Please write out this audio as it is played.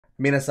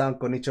皆さん、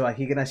こんにちは。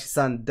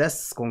HigeSanで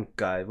す。今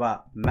回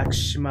は、マキ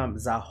シマム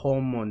ザホ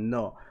ルモン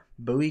の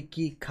ぶっ生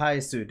き返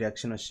すリアク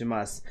ションをし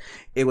ます。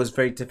It was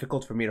very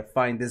difficult for me to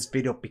find this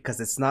video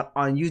because it's not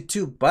on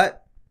YouTube,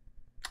 but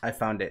I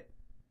found it.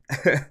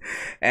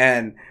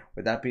 And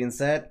with that being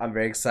said, I'm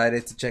very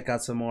excited to check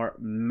out some more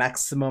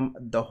Maximum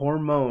the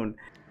Hormone.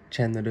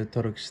 チャンネル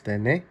登録して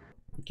ね。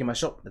行きま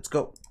しょう。Let's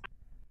go.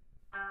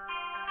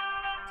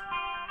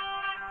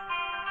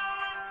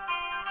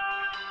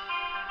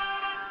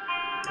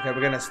 Okay,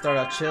 we're gonna start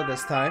out chill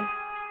this time.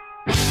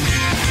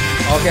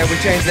 Okay, we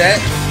changed that.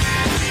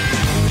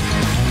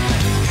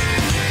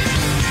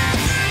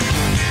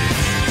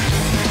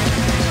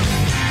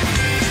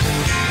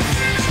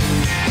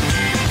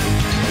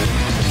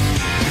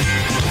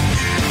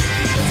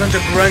 It's such a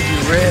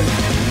grungy riff.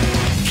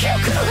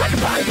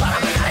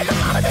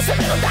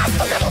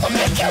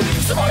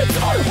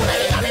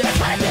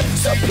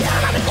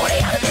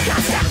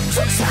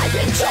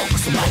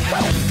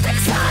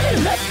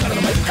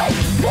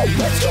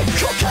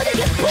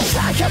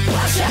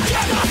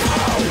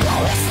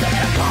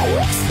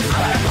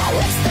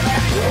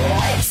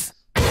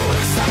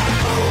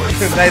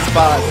 Nice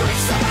pause.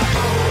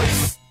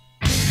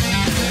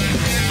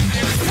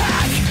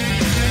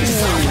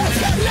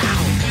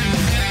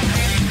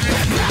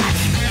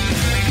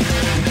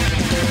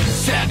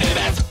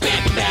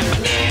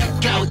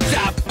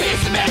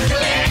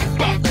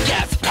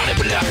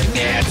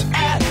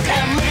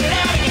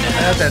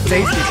 That's that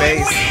tasty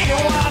bass.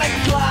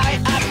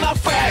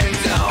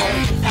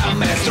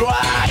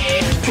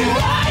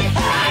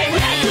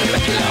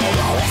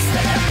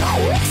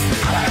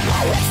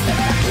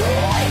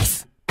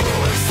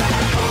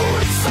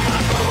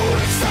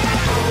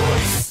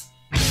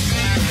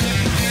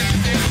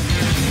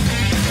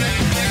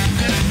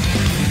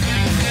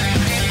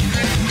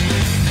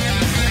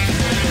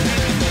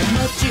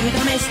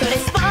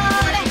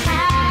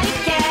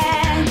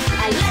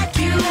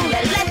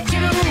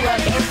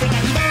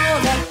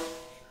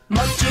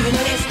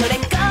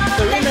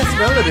 Serena's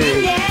melody.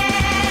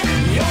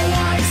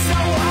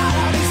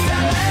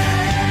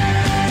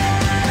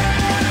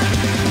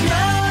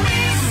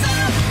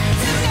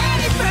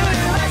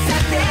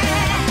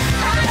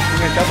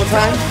 Double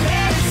time.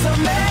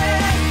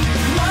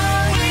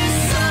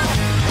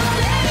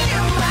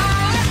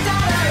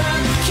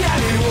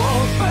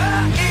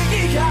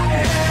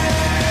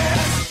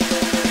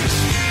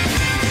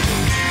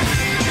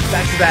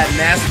 Back to that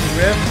nasty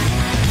riff.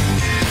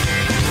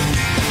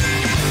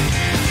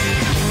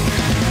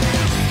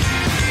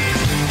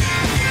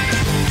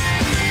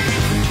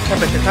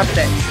 Top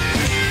it.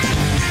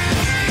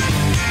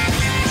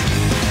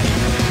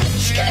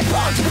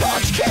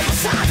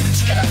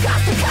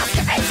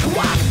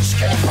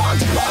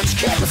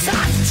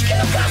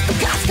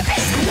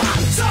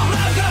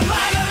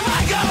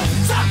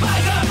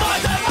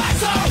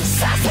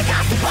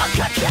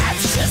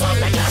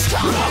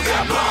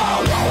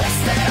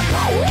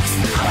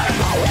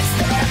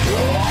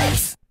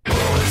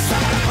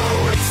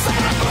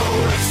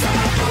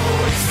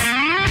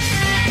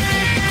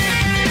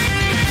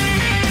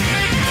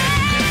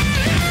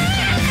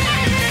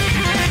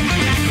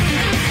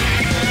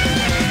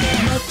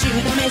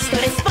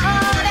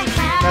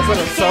 That's what a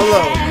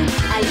solo.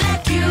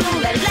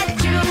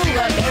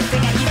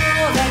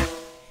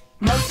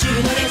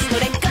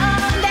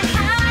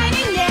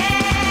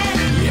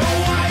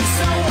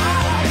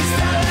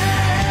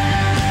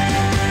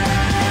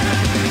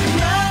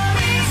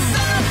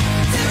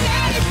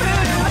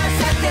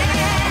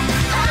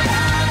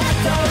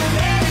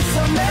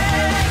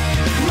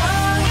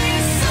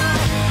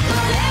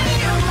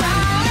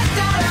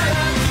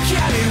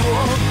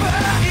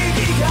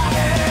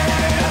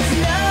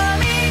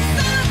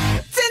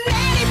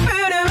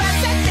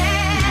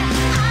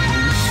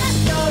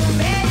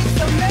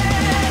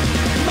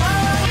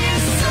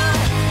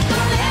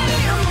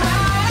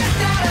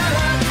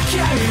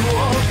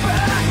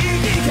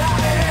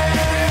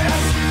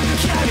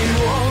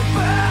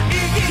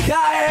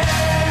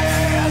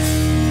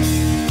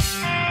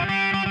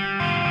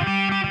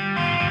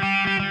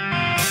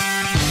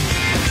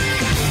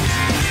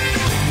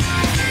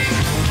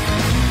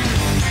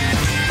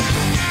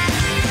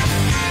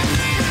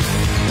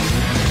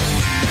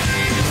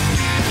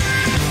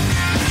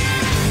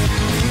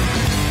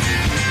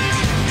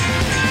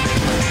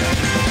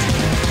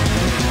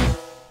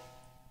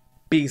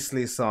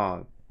 Beastly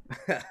song.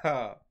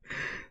 That's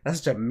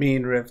such a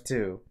mean riff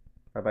too.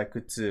 By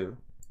Kutsu.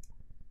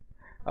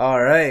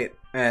 Alright,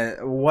 and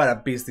what a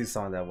beastly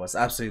song that was.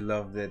 Absolutely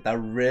loved it. That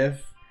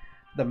riff,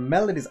 the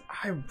melodies,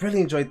 I really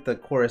enjoyed the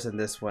chorus in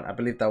this one. I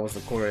believe that was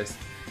the chorus.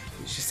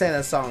 She sang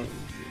that song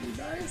really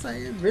nice.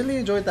 I really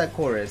enjoyed that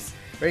chorus.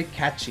 Very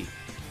catchy.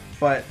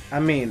 But I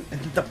mean,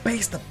 the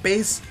bass,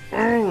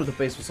 oh, the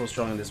bass was so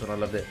strong in this one. I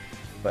loved it.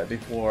 But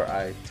before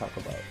I talk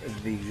about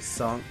the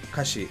song,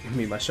 Kashi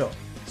Mimashou.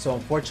 So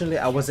unfortunately,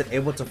 I wasn't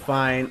able to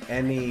find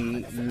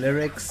any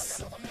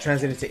lyrics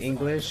translated to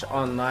English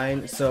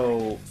online.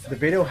 So the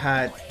video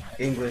had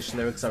English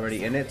lyrics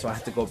already in it, so I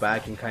had to go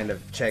back and kind of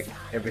check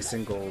every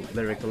single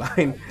lyric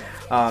line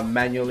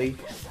manually.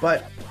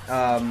 But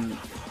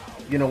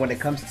you know, when it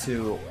comes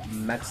to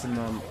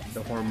Maximum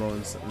the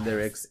Hormones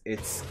lyrics,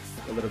 it's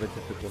a little bit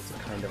difficult to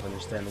kind of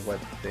understand what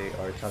they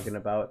are talking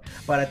about.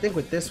 But I think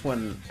with this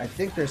one, I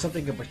think there's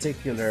something in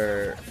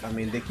particular. I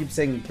mean, they keep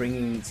saying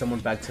bringing someone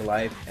back to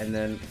life, and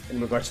then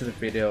in regards to the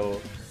video,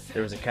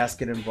 there was a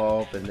casket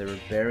involved and they were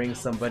burying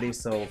somebody,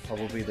 so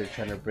probably they're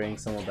trying to bring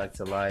someone back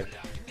to life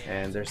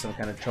and there's some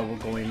kind of trouble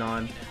going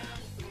on.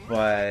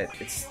 But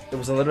it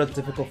was a little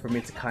difficult for me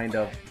to kind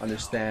of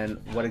understand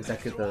what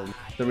exactly the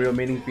real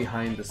meaning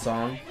behind the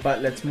song.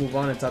 But let's move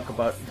on and talk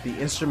about the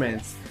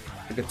instruments.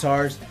 The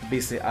guitars,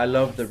 basically, I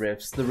love the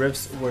riffs. The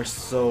riffs were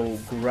so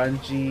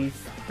grungy,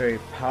 very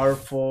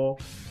powerful.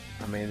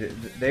 I mean,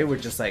 they were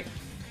just like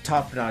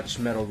top-notch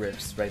metal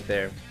riffs right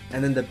there.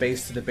 And then the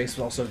bass was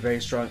also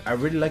very strong. I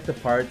really like the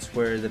parts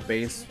where the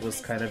bass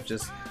was kind of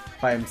just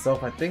by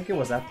himself. I think it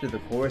was after the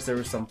chorus. There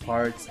were some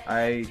parts,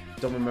 I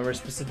don't remember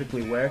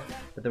specifically where,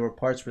 but there were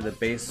parts where the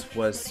bass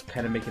was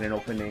kind of making an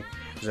opening.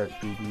 It was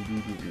like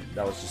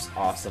that was just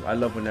awesome. I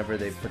love whenever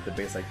they put the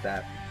bass like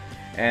that.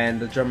 And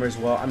the drummer as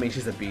well, I mean,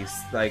 she's a beast.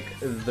 Like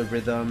the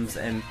rhythms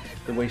and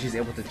the way she's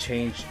able to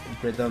change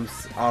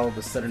rhythms all of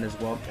a sudden as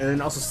well, and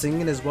then also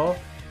singing as well.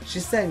 She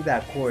sang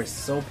that chorus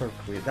so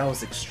perfectly. That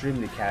was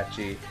extremely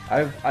catchy.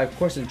 I of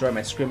course enjoy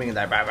my screaming and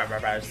that bah, bah, bah,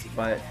 bah,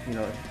 but you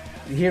know,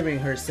 hearing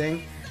her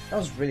sing, that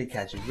was really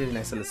catchy, really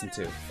nice to listen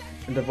to.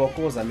 And the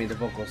vocals, I mean, the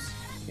vocals,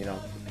 you know,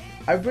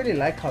 I really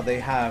like how they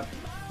have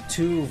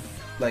two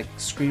like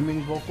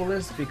screaming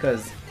vocalists,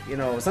 because you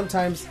know,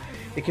 sometimes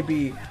it could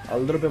be a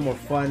little bit more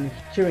fun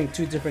hearing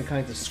two different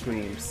kinds of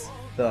screams.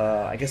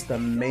 I guess the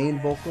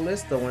main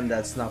vocalist, the one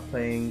that's not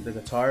playing the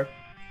guitar,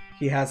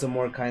 he has a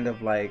more kind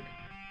of like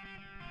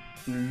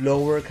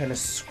lower kind of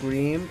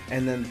scream,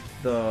 and then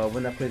the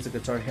one that plays the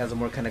guitar, he has a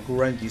more kind of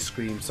grungy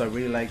scream. So I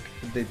really like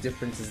the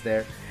differences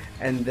there.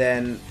 And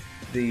then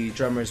the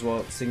drummer as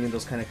well, singing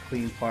those kind of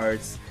clean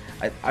parts.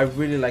 I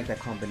really like that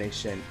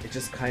combination. It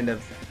just kind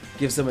of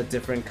gives them a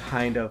different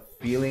kind of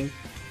feeling,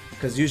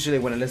 because usually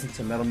when I listen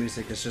to metal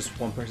music, it's just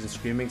one person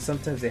screaming.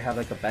 Sometimes they have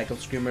like a backup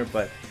screamer,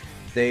 but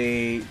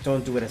they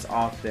don't do it as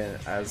often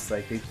as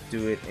like they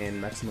do it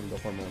in Maximum the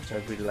Hormones. So I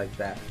really like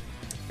that.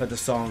 But the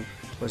song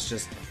was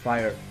just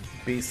fire.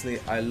 Basically,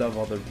 I love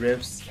all the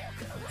riffs,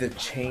 the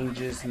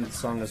changes in the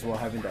song as well,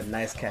 having that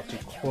nice catchy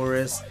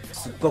chorus.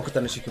 すっごく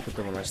楽しい曲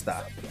と思いまし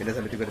た。皆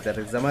さん見てくれてあり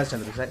がとうございます。チャ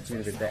ンネル登録して次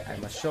のビデオで会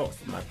いましょ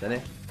う。また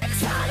ね。